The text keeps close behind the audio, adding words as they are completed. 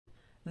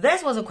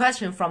This was a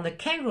question from the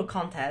Kangaroo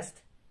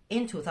contest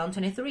in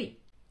 2023.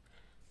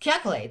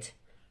 Calculate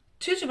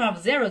 2 to the power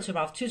of 0 to the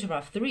power of 2 to the power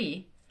of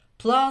 3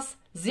 plus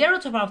 0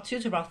 to the power of 2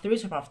 to the power of 3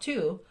 to the power of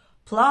 2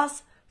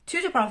 plus 2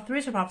 to the power of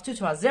 3 to the power of 2 to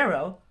the power of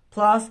 0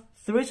 plus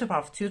 3 to the power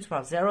of 2 to the power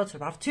of 0 to the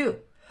power of 2.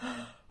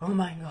 Oh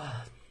my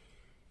god.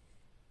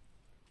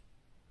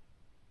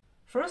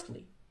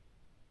 Firstly,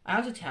 I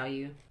have to tell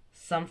you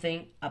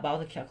something about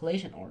the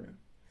calculation order.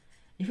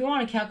 If you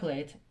want to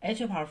calculate a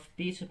to the power of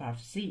b to the power of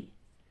c,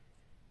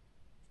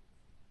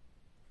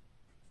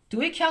 do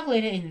we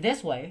calculate it in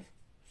this way,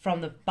 from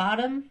the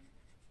bottom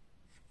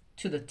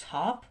to the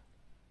top,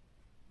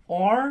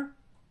 or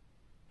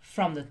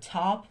from the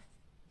top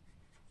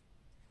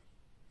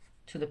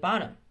to the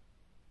bottom?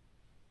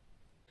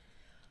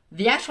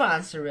 The actual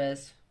answer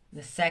is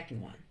the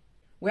second one.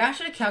 We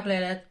actually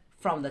calculate it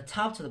from the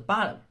top to the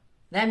bottom.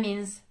 That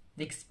means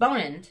the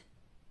exponent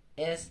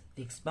is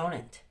the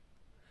exponent.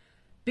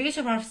 B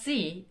to the power of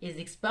c is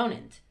the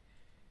exponent.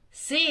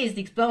 C is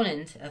the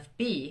exponent of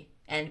b,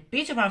 and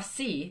b to the power of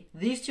c,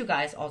 these two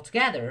guys all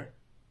together,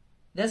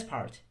 this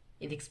part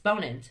is the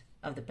exponent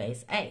of the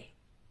base a.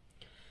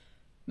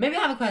 Maybe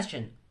you have a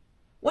question.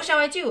 What shall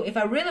I do if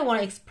I really want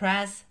to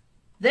express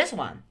this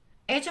one,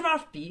 a to the power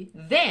of b,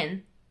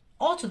 then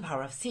all to the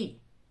power of c?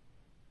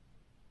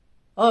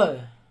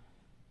 Oh,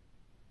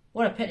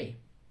 what a pity.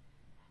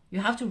 You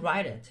have to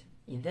write it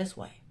in this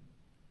way,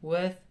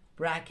 with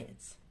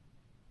brackets.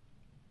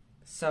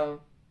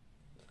 So,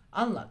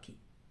 unlucky,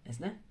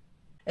 isn't it?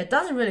 It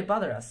doesn't really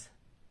bother us,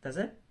 does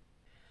it?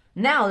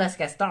 Now let's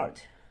get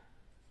started.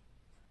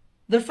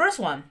 The first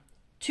one,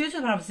 2 to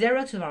the power of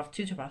 0 to the power of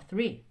 2 to the power of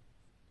 3.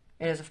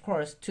 It is, of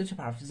course, 2 to the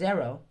power of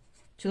 0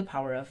 to the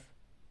power of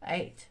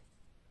 8.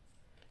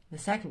 The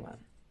second one,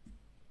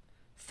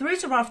 3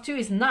 to the power of 2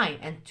 is 9,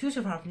 and 2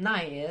 to the power of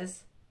 9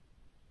 is,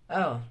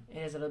 oh, it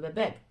is a little bit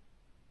big.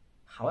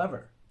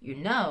 However, you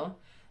know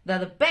that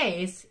the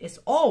base is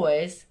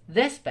always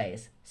this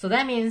base. So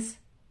that means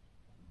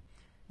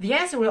the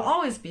answer will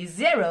always be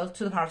 0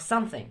 to the power of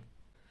something.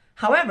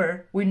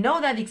 However, we know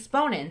that the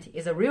exponent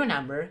is a real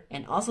number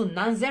and also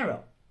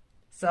non-zero.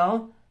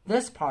 So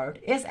this part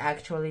is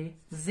actually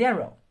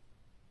 0.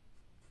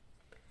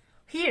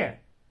 Here,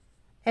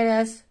 it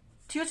is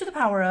 2 to the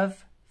power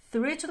of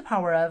 3 to the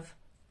power of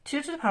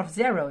 2 to the power of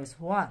 0 is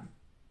 1.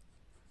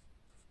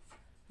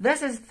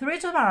 This is 3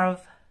 to the power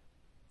of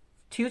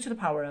 2 to the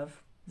power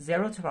of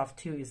 0 to the power of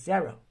 2 is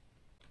 0.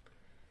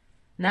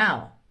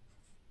 Now,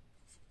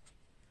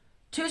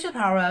 2 to the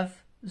power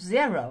of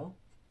 0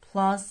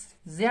 plus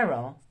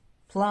 0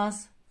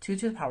 plus 2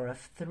 to the power of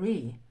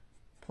 3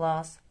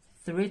 plus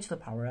 3 to the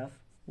power of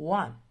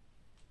 1.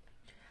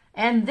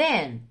 And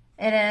then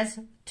it is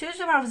 2 to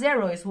the power of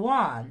 0 is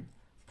 1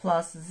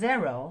 plus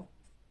 0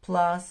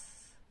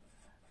 plus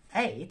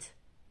 8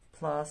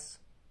 plus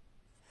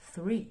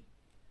 3.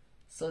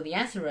 So the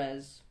answer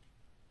is,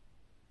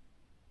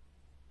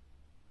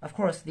 of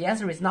course, the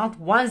answer is not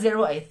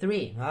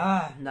 1083.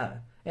 No.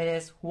 It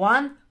is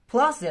 1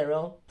 plus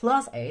 0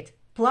 plus 8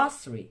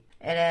 plus 3.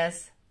 It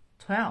is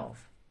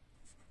 12.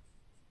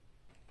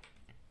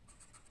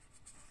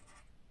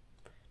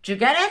 Did you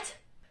get it?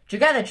 Did you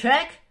get the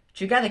trick?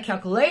 Did you get the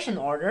calculation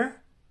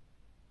order?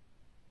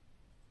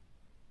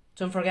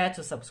 Don't forget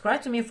to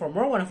subscribe to me for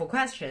more wonderful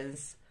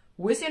questions.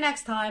 We'll see you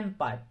next time.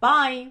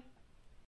 Bye-bye.